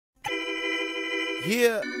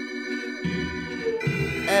Yeah,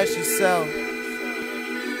 ask yourself,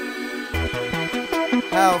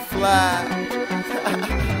 how fly?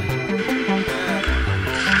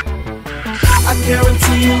 I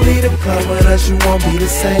guarantee you leave the club with us, you won't be the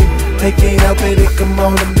same. They can't help it, come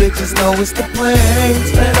on, them bitches know it's the plan.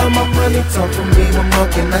 Spend all my money, talk for me, what more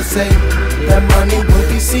can I say? That money will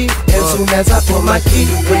be seen as soon as I put my key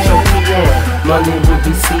in. Put your key in, money will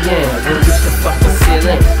be seen. We'll reach the fucking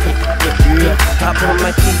ceiling. I put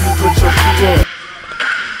my key, you put your key in.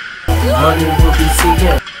 Money will be seen.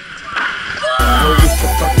 We'll reach the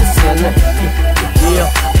fucking ceiling.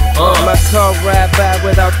 My car ride by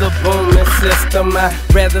without the booming system. I'd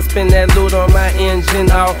rather spend that loot on my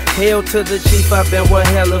engine. All hail to the chief, I've been one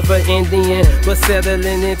hell of an Indian. But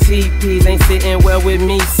settling in teepees ain't sitting well with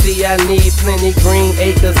me. See, I need plenty green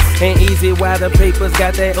acres and easy while the papers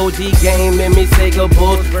got that OG game in me. Sega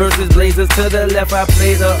Bulls versus Blazers, to the left I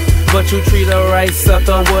played up, but you treat her right,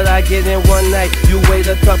 sucker. What I get in one night, you wait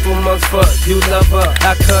a couple months for. You love her,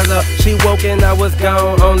 I cut her. She woke and I was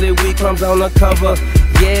gone, only weed crumbs on the cover.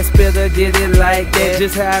 Yeah, better did it like that,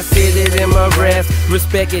 just how I said it in my raps.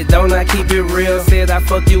 Respect it, don't I keep it real? Said I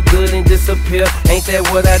fuck you good and disappear, ain't that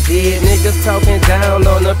what I did? Niggas talking down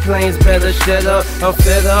on the planes, better shut up. I'm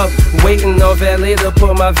fed up, waiting on valet to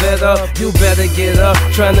put my vet up. You better get up,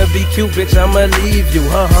 tryna be cute, bitch, I'ma leave you.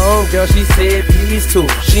 Her homegirl, she said please too,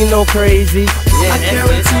 she no crazy. Yeah, I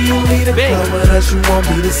guarantee you leave the club with us, you won't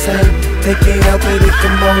be the same. They can't help it,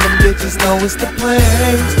 come on, them bitches know it's the plan.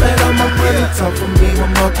 Spend all my money, talk for me,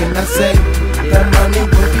 what more can I say? That money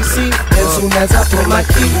will be seen as soon as I put my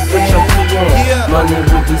key in. Money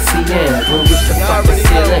will be seen, we'll reach the fucking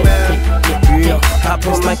ceiling. I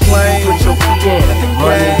put my key, put your key in.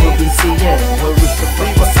 Money will be seen, we'll reach the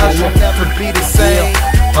fucking ceiling. I'll never be the same.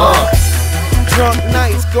 Drunk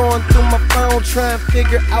nights, going through my phone, trying to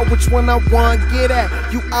figure out which one I want to get at.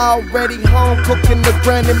 You already home, cooking the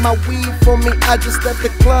grind in my weed for me. I just left the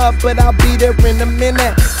club, but I'll be there in a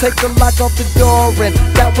minute. Take the lock off the door, and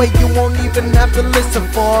that way you won't even have to listen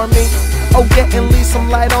for me. Oh yeah, and leave some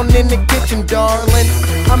light on in the kitchen, darling.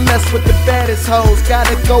 I mess with the baddest hoes,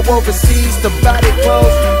 gotta go overseas to buy their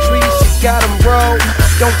clothes. Trees, she got them rolled.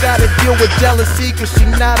 Don't gotta deal with jealousy, cause she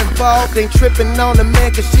not involved. Ain't tripping on the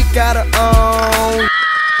man, cause she got her own.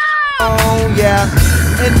 Yeah,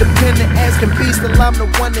 independent as can be, still I'm the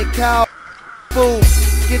one they call fool.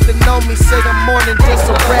 Get to know me, say I'm more than just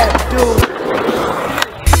a rap dude.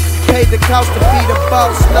 Pay the cost to be the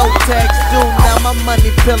boss, no tax due. Now my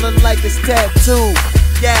money feeling like it's tattooed.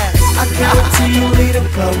 Yeah, I guarantee you leave the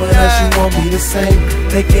club with us, you won't be the same.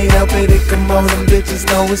 They can't help it, come on, them bitches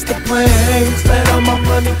know it's the plan. Spend all my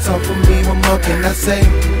money, talk for me, what more can I say?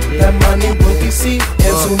 That money will be seen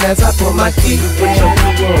as soon as I put my key in.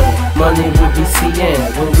 Money will be seen,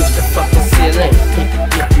 we'll